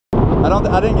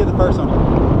I didn't get the first one.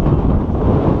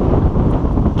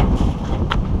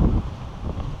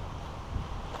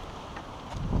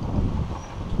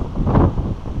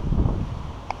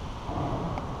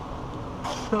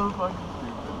 So fucking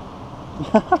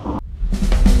stupid.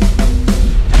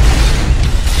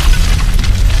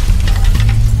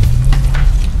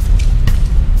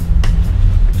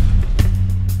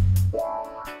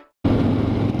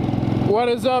 What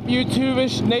is up,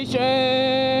 YouTube-ish nation?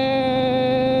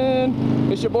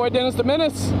 It's your boy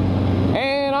DennisTheMinnis,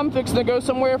 and I'm fixing to go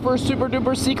somewhere for a super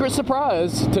duper secret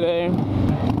surprise today.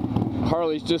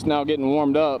 Harley's just now getting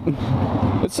warmed up.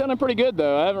 It's sounding pretty good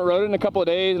though. I haven't rode it in a couple of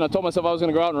days, and I told myself I was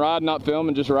gonna go out and ride, not film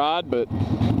and just ride, but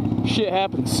shit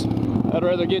happens. I'd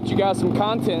rather get you guys some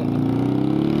content.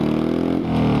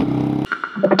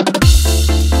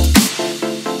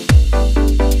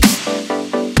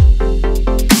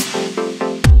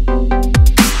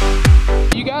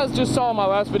 Just saw my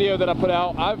last video that I put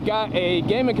out. I've got a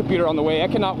gaming computer on the way. I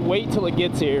cannot wait till it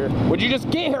gets here. Would you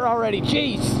just get here already?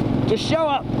 Jeez, just show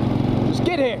up. Just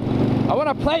get here. I want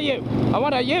to play you. I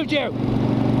want to use you.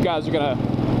 You guys are gonna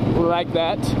like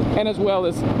that, and as well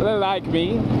as like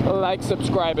me, like,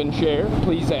 subscribe, and share,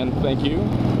 please and thank you.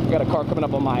 Got a car coming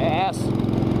up on my ass,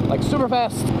 like super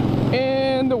fast,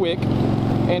 in the wick,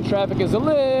 and traffic is a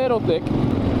little thick.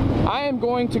 I am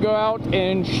going to go out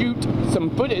and shoot some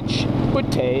footage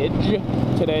today.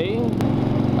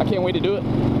 I can't wait to do it.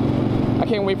 I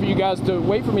can't wait for you guys to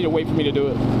wait for me to do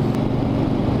it.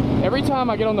 Every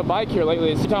time I get on the bike here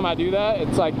lately, every time I do that,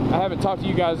 it's like I haven't talked to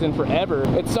you guys in forever.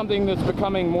 It's something that's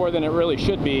becoming more than it really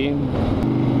should be.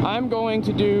 I'm going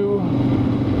to do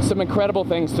some incredible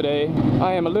things today.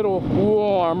 I am a little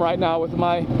warm right now with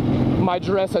my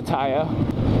dress attire.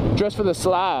 Dressed for the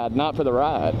slide, not for the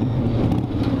ride.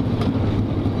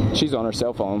 She's on her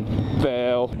cell phone.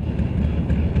 Fail.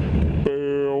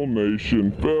 Fail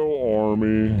nation, fail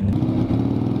army.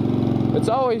 It's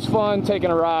always fun taking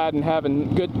a ride and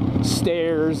having good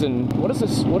stares. And what is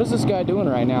this guy doing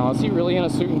right now? Is he really in a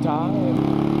suit and tie?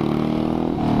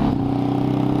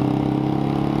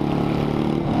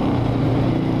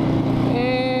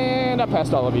 And I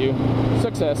passed all of you.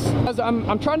 Success. As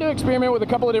I'm trying to experiment with a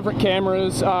couple of different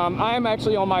cameras. I am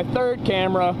actually on my third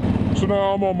camera. So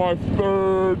now I'm on my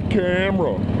third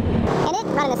camera. And it,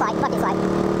 running the slide, fucking slide.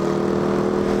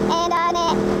 And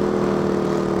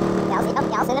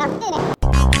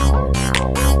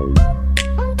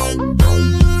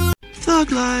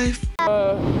Thug life.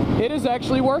 It is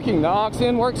actually working. The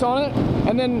aux-in works on it.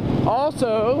 And then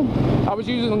also, I was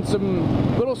using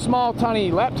some little small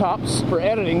tiny laptops for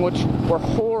editing, which were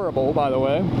horrible, by the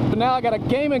way. But now I got a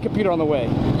gaming computer on the way.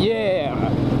 Yeah.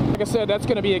 Like I said, that's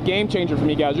going to be a game changer for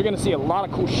me, guys. You're going to see a lot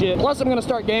of cool shit. Plus, I'm going to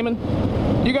start gaming.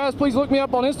 You guys, please look me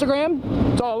up on Instagram.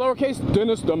 It's all lowercase,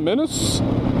 DennisTheMinnis.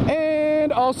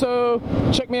 And also,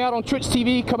 check me out on Twitch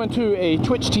TV, coming to a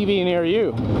Twitch TV near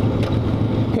you.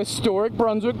 Historic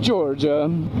Brunswick, Georgia.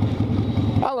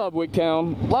 I love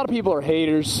Wicktown. A lot of people are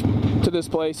haters to this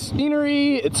place.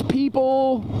 Scenery, it's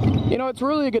people. You know, it's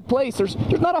really a good place. There's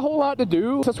not a whole lot to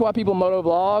do. That's why people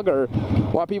motovlog, or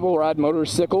why people ride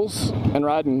motorcycles and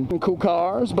ride in cool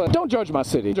cars. But don't judge my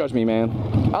city. Judge me, man.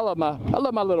 I love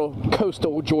my little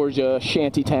coastal Georgia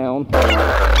shanty town.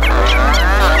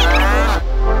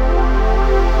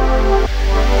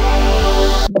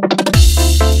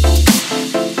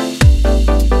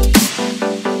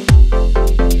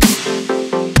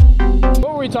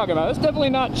 Talking about. It's definitely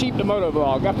not cheap to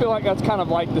motovlog. I feel like that's kind of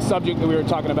like the subject that we were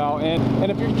talking about.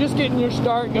 And if you're just getting your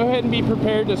start, go ahead and be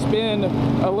prepared to spend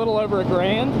a little over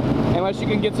 $1,000, unless you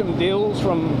can get some deals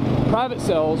from private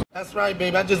sales. That's right,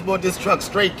 babe. I just bought this truck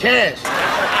straight cash.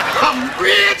 I'm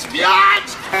rich,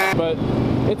 biatch! But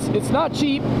it's not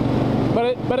cheap,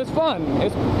 but it's fun.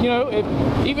 It's, you know,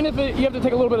 even if you have to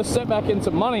take a little bit of setback in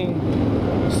some money,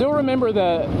 still remember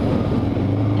that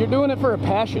you're doing it for a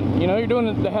passion. You know, you're doing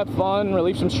it to have fun,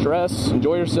 relieve some stress,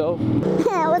 enjoy yourself.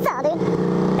 Yeah, what's up,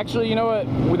 dude? Actually, you know what?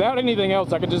 Without anything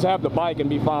else, I could just have the bike and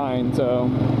be fine. So,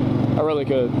 I really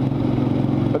could.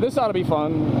 But this ought to be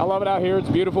fun. I love it out here. It's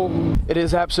beautiful. It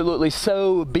is absolutely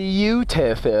so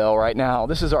beautiful right now.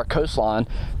 This is our coastline.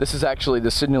 This is actually the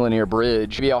Sydney Linear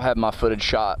Bridge. Maybe I'll have my footage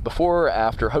shot before or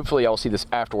after. Hopefully, I'll see this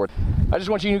afterward. I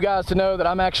just want you guys to know that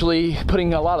I'm actually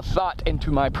putting a lot of thought into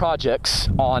my projects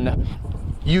on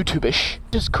YouTube-ish.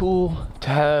 Just cool to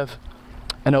have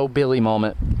an old Billy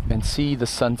moment and see the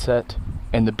sunset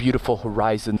and the beautiful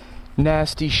horizon.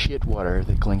 Nasty shit water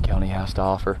that Glenn County has to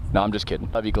offer. No, I'm just kidding.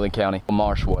 Love you, Glenn County.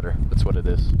 Marsh water, that's what it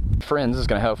is. Friends is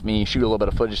gonna help me shoot a little bit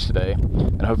of footage today,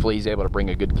 and hopefully he's able to bring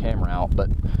a good camera out.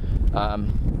 But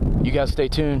You guys stay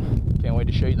tuned. Can't wait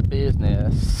to show you the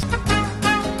business.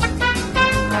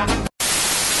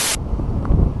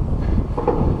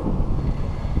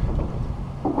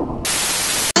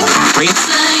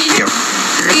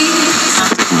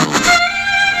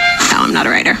 No, I'm not a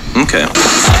writer. Okay.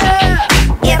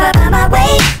 If I find my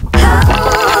way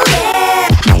home, yeah.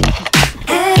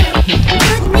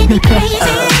 Wouldn't it be crazy?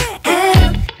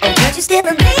 Don't you still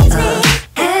amaze me?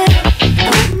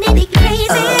 Wouldn't it be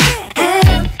crazy?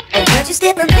 Don't you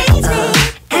still amaze me?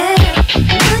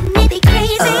 Wouldn't it be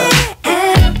crazy?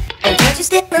 Don't you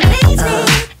still amaze me?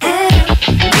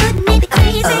 Wouldn't it be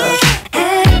crazy?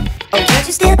 Don't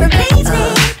you still amaze me?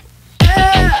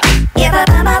 If I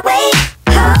find my way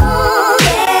home,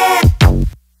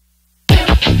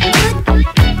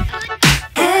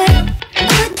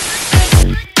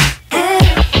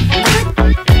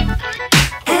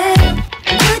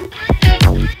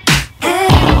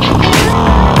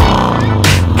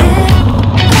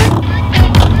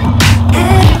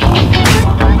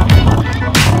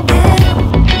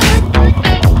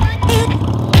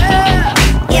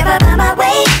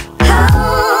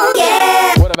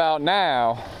 yeah. What about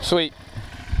now? Sweet.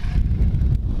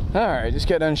 Alright, just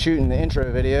got done shooting the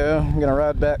intro video. I'm gonna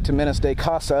ride back to Menace de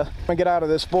Casa. I'm gonna get out of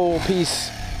this full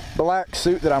piece black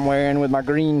suit that I'm wearing with my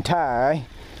green tie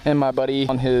and my buddy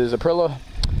on his Aprilia.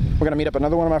 We're gonna meet up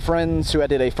another one of my friends who I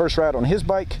did a first ride on his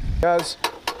bike. Guys,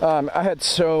 I had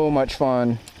so much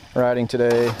fun riding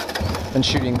today and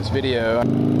shooting this video.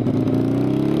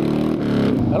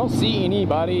 I don't see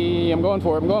anybody. I'm going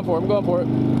for it, I'm going for it, I'm going for it.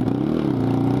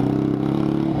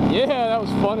 Yeah, that was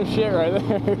fun as shit right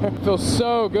there. Feels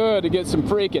so good to get some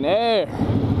freaking air.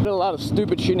 Did a lot of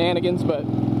stupid shenanigans, but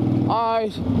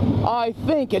I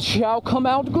think it shall come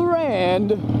out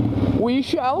grand. We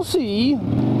shall see.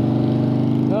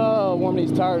 Oh, warm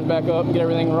these tires back up and get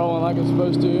everything rolling like it's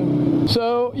supposed to.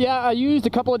 So, yeah, I used a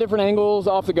couple of different angles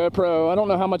off the GoPro. I don't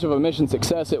know how much of a mission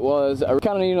success it was. I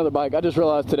kind of need another bike. I just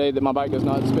realized today that my bike does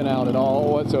not spin out at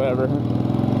all whatsoever.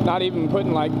 Not even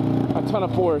putting like a ton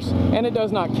of force, and it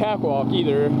does not catwalk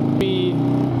either.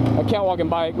 A catwalking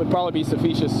bike would probably be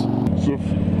sufficient.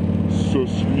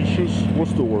 Suspicious?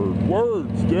 What's the word?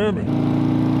 Words, damn it.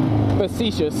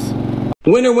 Facetious.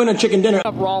 Winner, winner, chicken dinner.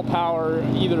 Raw power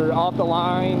either off the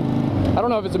line. I don't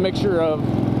know if it's a mixture of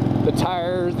the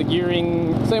tires, the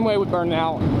gearing. Same way it would burn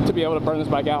out to be able to burn this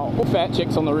bike out. Fat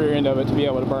chicks on the rear end of it to be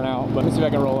able to burn out. But let's see if I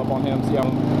can roll up on him. See how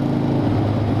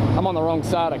I'm on the wrong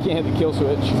side. I can't hit the kill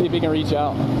switch. See if he can reach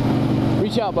out.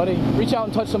 Reach out, buddy. Reach out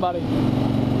and touch somebody.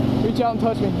 Reach out and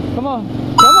touch me. Come on.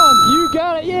 Come on. You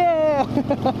got it. Yeah.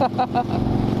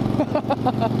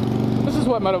 This is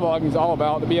what motovlogging is all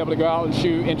about, to be able to go out and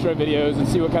shoot intro videos and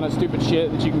see what kind of stupid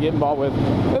shit that you can get involved with.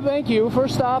 But thank you for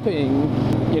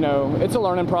stopping. You know, it's a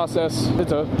learning process.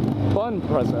 It's a fun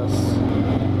process.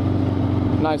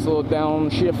 Nice little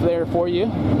downshift there for you,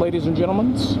 ladies and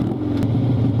gentlemen.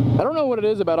 I don't know what it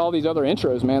is about all these other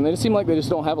intros, man. They just seem like they just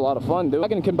don't have a lot of fun, dude. I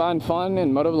can combine fun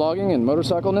and motovlogging and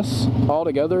motorcycleness all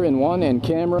together in one, and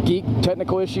camera, geek,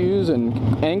 technical issues, and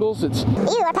angles. It's...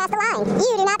 You are past the line.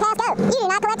 You do not pass go. You do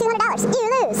not collect $200.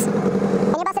 You lose.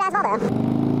 And you busted ass Volvo.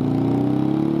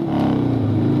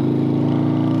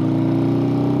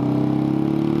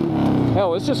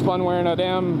 Hell, it's just fun wearing a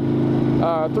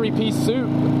damn three-piece suit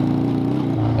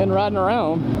and riding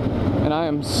around. And I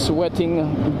am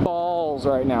sweating balls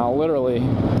right now, literally.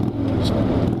 Just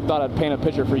thought I'd paint a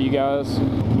picture for you guys.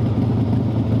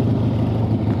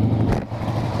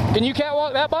 Can you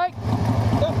catwalk that bike?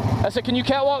 I said, can you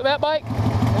catwalk that bike?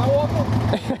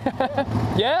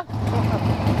 Yeah?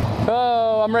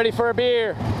 Oh, I'm ready for a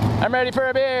beer. I'm ready for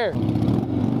a beer.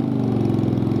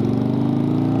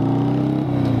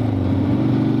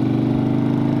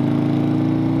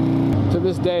 To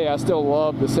this day, I still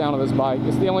love the sound of this bike.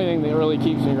 It's the only thing that really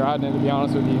keeps me riding it, to be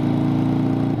honest with you.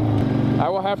 I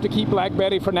will have to keep Black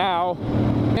Betty for now.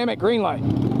 Damn it, green light.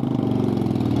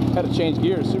 Had to change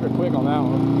gears super quick on that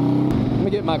one. Let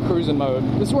me get my cruising mode.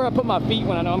 This is where I put my feet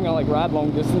when I know I'm gonna like ride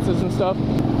long distances and stuff.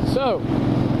 So,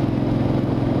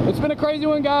 it's been a crazy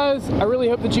one, guys. I really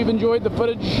hope that you've enjoyed the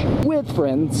footage with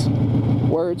friends.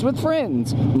 Words with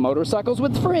friends, motorcycles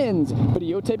with friends,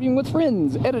 videotaping with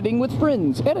friends, editing with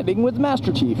friends, editing with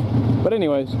Masterchief. But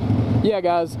anyways, yeah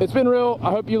guys, it's been real. I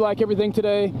hope you like everything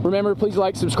today. Remember, please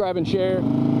like, subscribe, and share.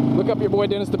 Look up your boy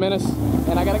Dennis the Menace.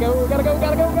 And I gotta go.